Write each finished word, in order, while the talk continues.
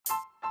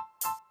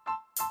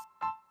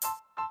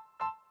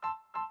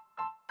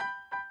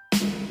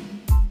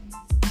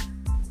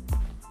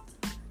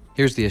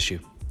Here's the issue.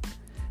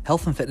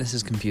 Health and fitness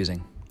is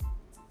confusing.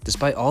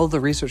 Despite all of the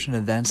research and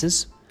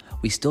advances,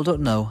 we still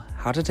don't know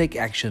how to take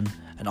action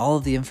and all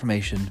of the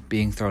information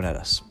being thrown at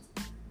us.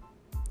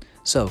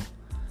 So,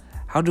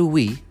 how do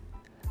we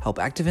help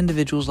active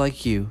individuals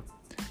like you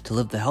to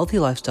live the healthy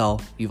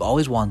lifestyle you've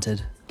always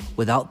wanted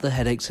without the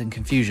headaches and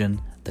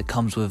confusion that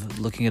comes with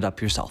looking it up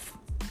yourself?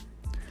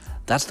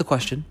 That's the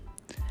question,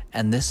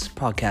 and this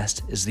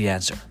podcast is the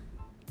answer.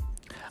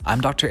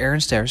 I'm Dr.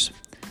 Aaron Stairs,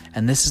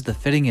 and this is the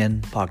Fitting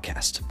In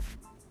podcast.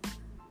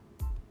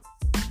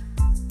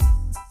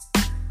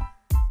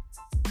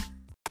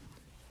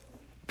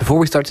 Before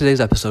we start today's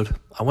episode,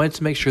 I wanted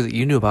to make sure that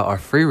you knew about our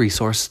free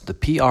resource, the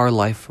PR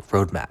Life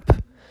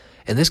Roadmap.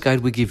 In this guide,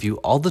 we give you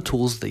all the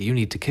tools that you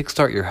need to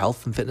kickstart your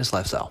health and fitness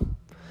lifestyle.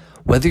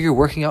 Whether you're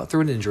working out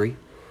through an injury,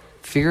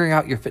 figuring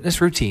out your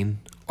fitness routine,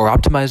 or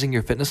optimizing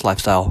your fitness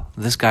lifestyle,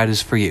 this guide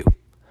is for you.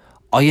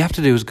 All you have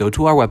to do is go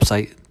to our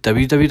website,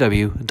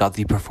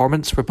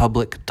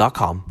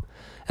 www.theperformancerepublic.com,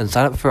 and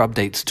sign up for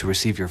updates to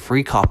receive your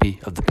free copy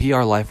of the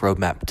PR Life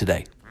Roadmap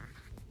today.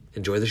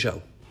 Enjoy the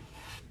show.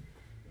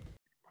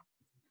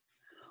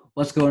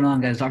 What's going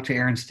on, guys? Dr.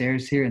 Aaron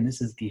Stairs here, and this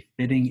is the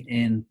Fitting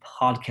In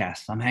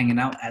podcast. I'm hanging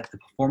out at the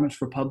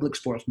Performance Republic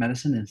Sports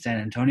Medicine in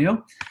San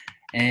Antonio,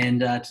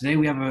 and today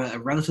we have a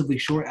relatively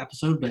short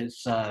episode, but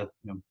it's a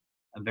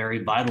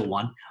very vital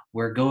one.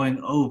 We're going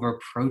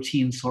over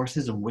protein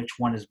sources and which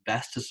one is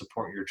best to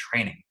support your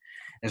training.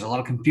 There's a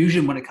lot of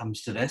confusion when it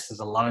comes to this. There's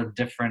a lot of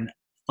different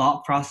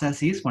thought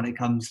processes when it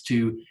comes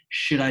to,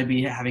 should I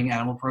be having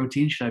animal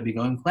protein? Should I be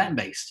going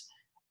plant-based?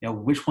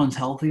 Which one's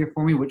healthier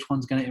for me? Which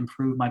one's going to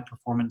improve my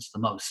performance the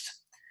most?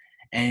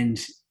 And,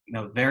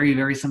 very,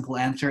 very simple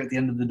answer at the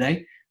end of the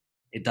day,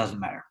 it doesn't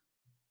matter.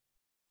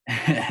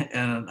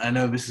 And I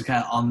know this is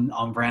kind of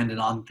on brand and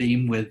on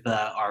theme with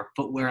our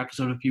footwear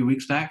episode a few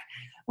weeks back,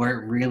 where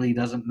it really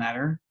doesn't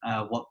matter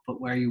what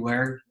footwear you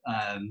wear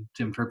to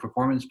improve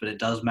performance, but it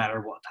does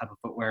matter what type of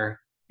footwear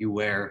you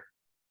wear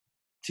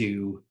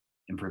to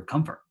improve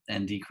comfort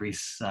and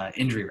decrease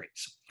injury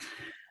rates.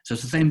 So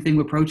it's the same thing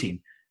with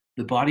protein.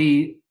 The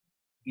body,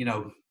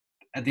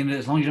 at the end of it,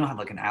 as long as you don't have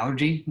like an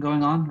allergy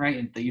going on, right,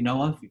 and that you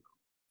know of,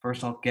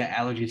 first off, get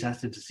allergy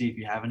tested to see if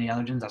you have any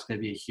allergens. That's going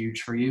to be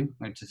huge for you,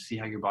 right, to see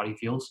how your body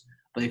feels.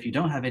 But if you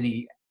don't have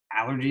any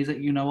allergies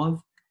that you know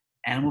of,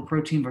 animal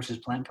protein versus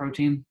plant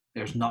protein,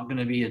 there's not going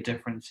to be a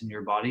difference in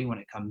your body when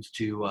it comes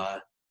to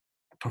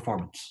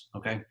performance,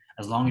 okay?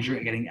 As long as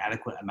you're getting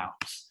adequate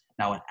amounts.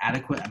 Now, an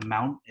adequate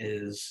amount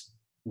is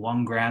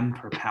 1 gram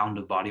per pound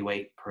of body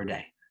weight per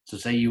day. So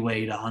say you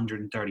weighed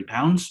 130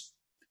 pounds,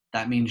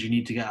 that means you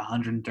need to get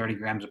 130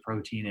 grams of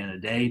protein in a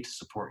day to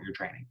support your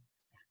training.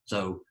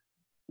 So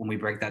when we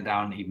break that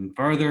down even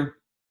further,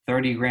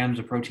 30 grams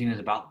of protein is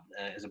about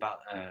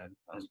a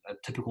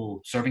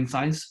typical serving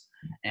size,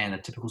 and a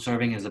typical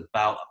serving is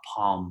about a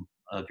palm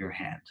of your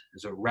hand.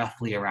 So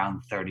roughly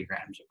around 30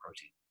 grams of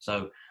protein.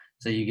 So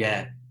you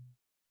get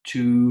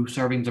 2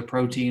 servings of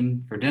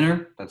protein for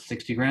dinner, that's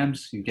 60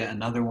 grams. You get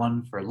another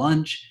one for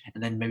lunch,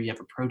 and then maybe you have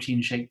a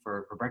protein shake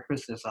for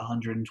breakfast, that's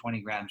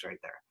 120 grams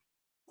right there.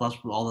 Plus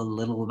all the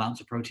little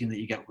amounts of protein that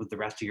you get with the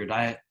rest of your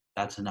diet,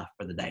 that's enough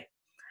for the day.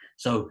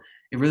 So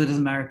it really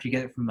doesn't matter if you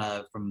get it from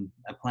a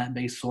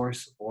plant-based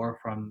source or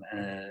from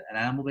an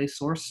animal-based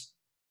source.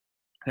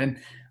 Okay,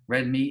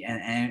 red meat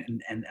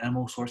and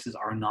animal sources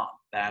are not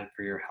bad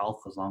for your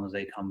health as long as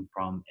they come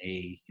from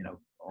a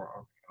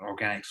or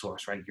organic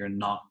source, right? You're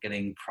not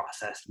getting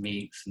processed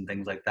meats and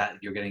things like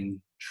that. You're getting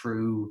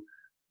true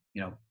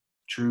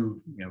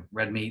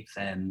red meats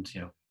and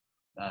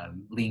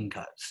lean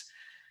cuts.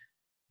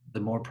 The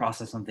more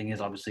processed something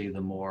is, obviously, the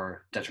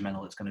more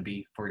detrimental it's going to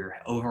be for your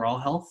overall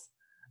health.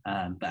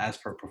 But as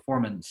for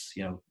performance,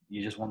 you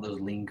just want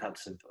those lean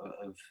cuts of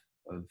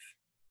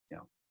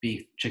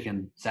beef,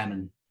 chicken,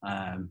 salmon,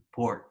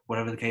 pork,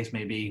 whatever the case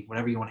may be,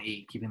 whatever you want to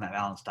eat, keeping that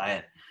balanced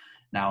diet.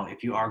 Now,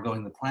 if you are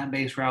going the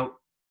plant-based route,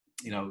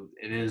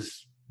 it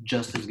is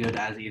just as good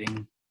as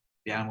eating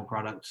the animal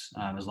products,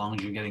 as long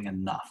as you're getting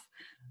enough.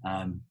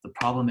 The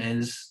problem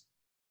is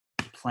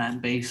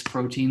plant-based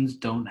proteins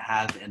don't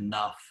have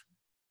enough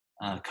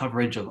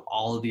coverage of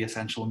all of the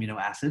essential amino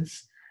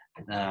acids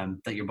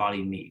that your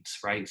body needs,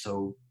 right?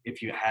 So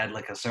if you had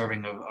like a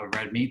serving of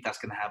red meat, that's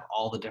going to have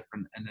all the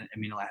different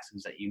amino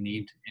acids that you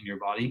need in your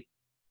body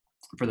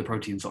for the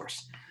protein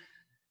source.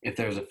 If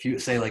there's a few,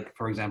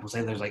 for example,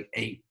 there's like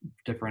 8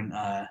 different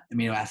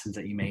amino acids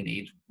that you may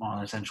need on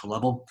an essential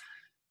level.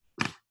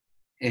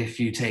 If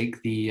you take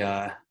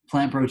the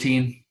plant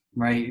protein,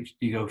 right,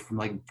 you go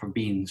from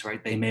beans,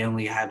 right, they may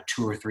only have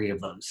 2 or 3 of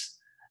those.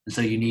 And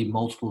so you need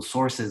multiple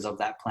sources of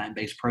that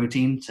plant-based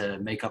protein to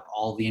make up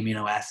all the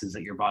amino acids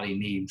that your body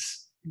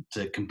needs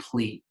to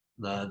complete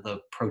the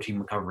protein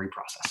recovery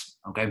process,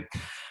 okay?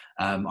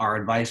 Our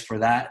advice for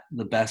that,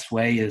 the best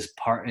way is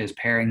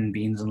pairing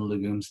beans and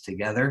legumes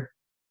together,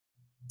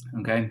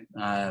 okay?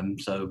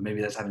 So maybe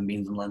that's having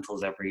beans and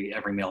lentils every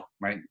meal,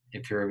 right?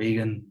 If you're a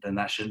vegan, then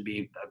that shouldn't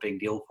be a big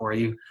deal for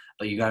you,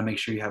 but you got to make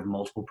sure you have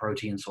multiple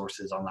protein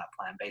sources on that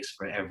plant-based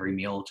for every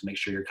meal to make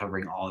sure you're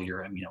covering all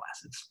your amino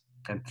acids.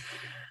 Okay.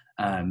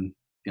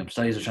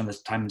 Studies have shown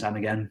this time and time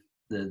again.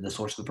 The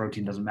source of the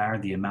protein doesn't matter.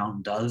 The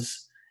amount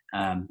does.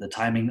 The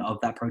timing of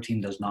that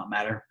protein does not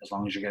matter as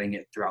long as you're getting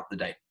it throughout the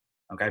day.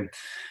 Okay.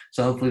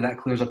 So hopefully that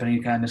clears up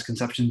any kind of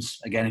misconceptions.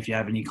 Again, if you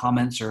have any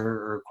comments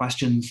or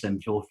questions, then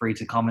feel free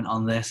to comment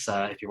on this.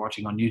 If you're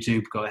watching on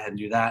YouTube, go ahead and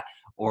do that.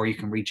 Or you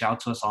can reach out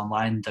to us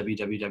online,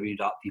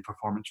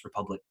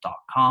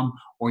 www.theperformancerepublic.com,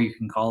 or you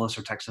can call us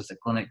or text us at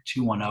clinic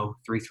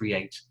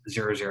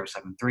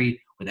 210-338-0073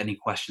 with any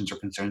questions or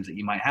concerns that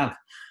you might have.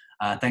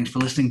 Thanks for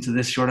listening to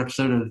this short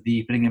episode of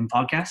the Fitting In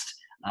podcast.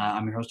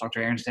 I'm your host,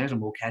 Dr. Aaron Stairs, and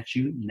we'll catch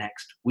you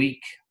next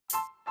week.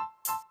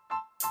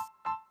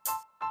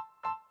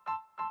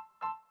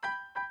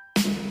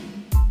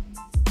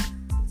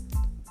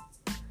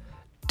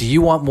 Do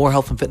you want more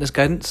health and fitness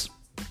guidance?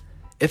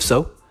 If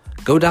so,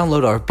 go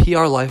download our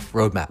PR Life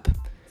Roadmap.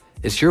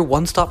 It's your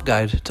one-stop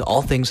guide to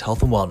all things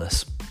health and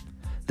wellness.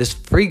 This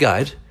free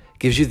guide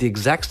gives you the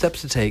exact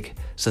steps to take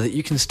so that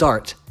you can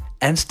start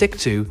and stick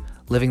to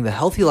living the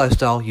healthy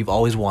lifestyle you've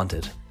always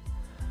wanted.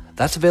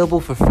 That's available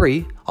for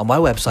free on my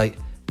website,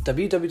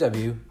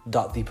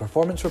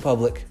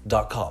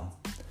 www.theperformancerepublic.com.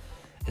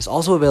 It's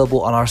also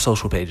available on our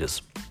social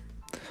pages.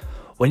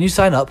 When you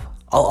sign up,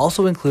 I'll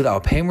also include our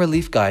pain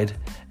relief guide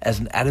as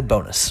an added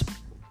bonus.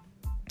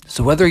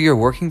 So whether you're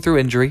working through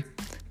injury,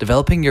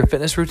 developing your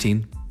fitness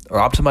routine, or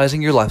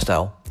optimizing your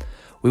lifestyle,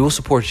 we will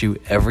support you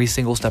every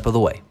single step of the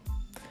way.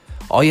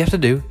 All you have to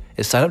do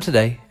is sign up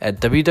today at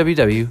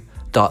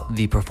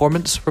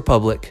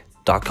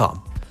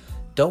www.theperformancerepublic.com.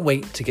 Don't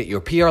wait to get your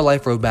PR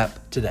Life Roadmap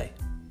today.